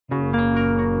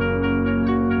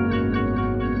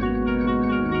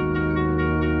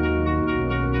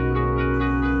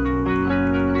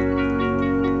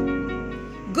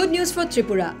news for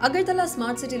Tripura. Agartala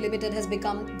Smart City Limited has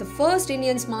become the first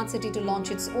Indian smart city to launch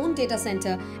its own data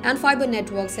center and fibre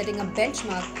network, setting a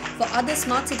benchmark for other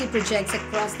smart city projects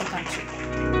across the country.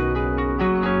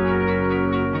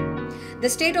 The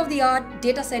state-of-the-art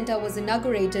data center was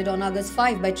inaugurated on August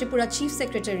 5 by Tripura Chief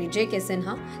Secretary Jeya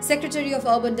Sinha, Secretary of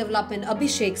Urban Development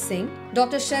Abhishek Singh,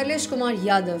 Dr. Shailesh Kumar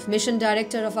Yadav, Mission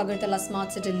Director of Agartala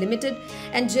Smart City Limited,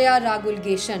 and Jeya Ragul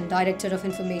Geshan, Director of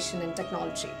Information and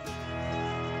Technology.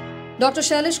 Dr.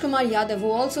 Shailesh Kumar Yadav, who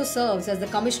also serves as the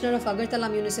Commissioner of Agartala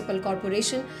Municipal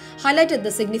Corporation, highlighted the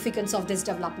significance of this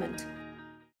development.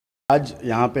 आज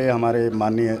यहाँ पे हमारे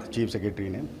माननीय chief secretary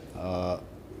ने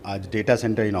आज data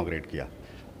centre inaugurate किया.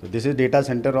 तो this is data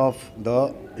centre of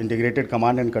the integrated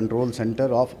command and control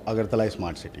centre of Agartala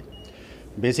smart city.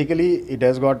 Basically, it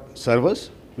has got servers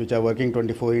which are working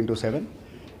 24/7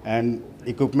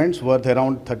 and equipments worth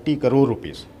around 30 crore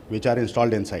rupees which are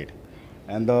installed inside.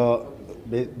 And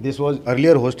this was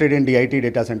earlier hosted in DIT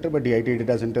data center, but DIT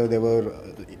data center there were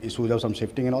issues of some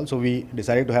shifting and all, so we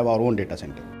decided to have our own data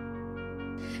center.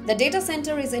 The data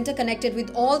center is interconnected with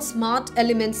all smart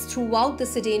elements throughout the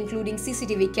city, including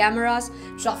CCTV cameras,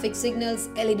 traffic signals,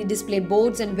 LED display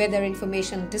boards and weather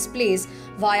information displays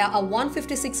via a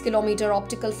 156-kilometer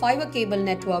optical fiber cable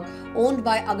network owned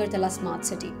by Agartala Smart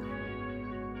City.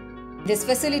 This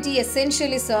facility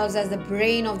essentially serves as the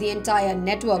brain of the entire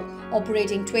network,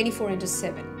 operating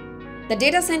 24/7. The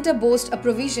data center boasts a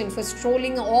provision for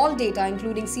scrolling all data,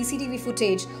 including CCTV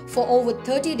footage, for over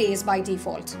 30 days by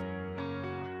default.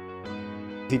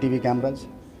 CCTV cameras,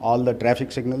 all the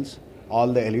traffic signals,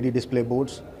 all the LED display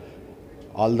boards,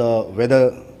 all the weather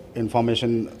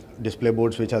information display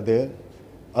boards which are there,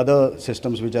 other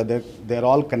systems which are there, they are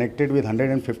all connected with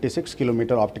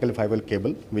 156-kilometer optical fiber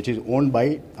cable which is owned by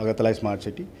Agartala Smart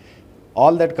City.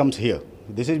 All that comes here.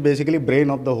 This is basically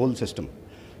brain of the whole system.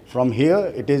 From here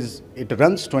it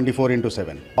runs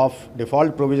 24/7. Of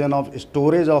default provision of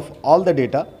storage of all the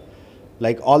data,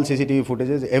 like all CCTV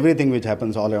footages, everything which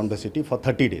happens all around the city for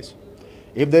 30 days.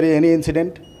 If there is any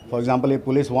incident, for example, if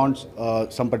police wants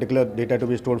some particular data to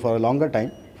be stored for a longer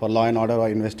time, for law and order or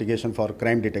investigation, for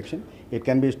crime detection, it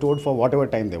can be stored for whatever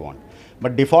time they want.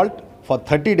 But default, for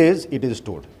 30 days, it is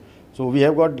stored. So we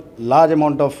have got large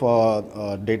amount of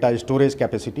data storage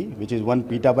capacity, which is 1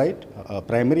 petabyte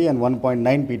primary and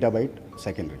 1.9 petabyte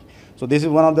secondary. So this is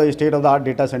one of the state-of-the-art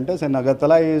data centers, and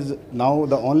Agartala is now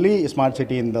the only smart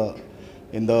city in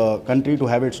the country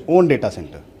to have its own data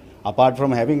center, apart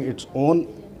from having its own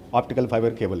optical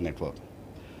fiber cable network.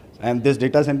 And this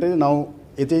data center is now,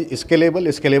 it is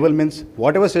scalable. Scalable means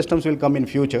whatever systems will come in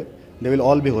future, they will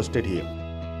all be hosted here.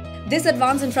 This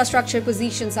advanced infrastructure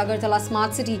positions Agartala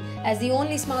Smart City as the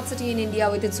only smart city in India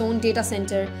with its own data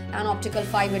center and optical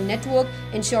fiber network,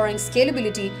 ensuring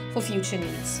scalability for future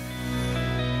needs.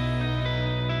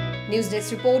 News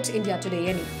Desk Report, India Today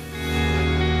NE.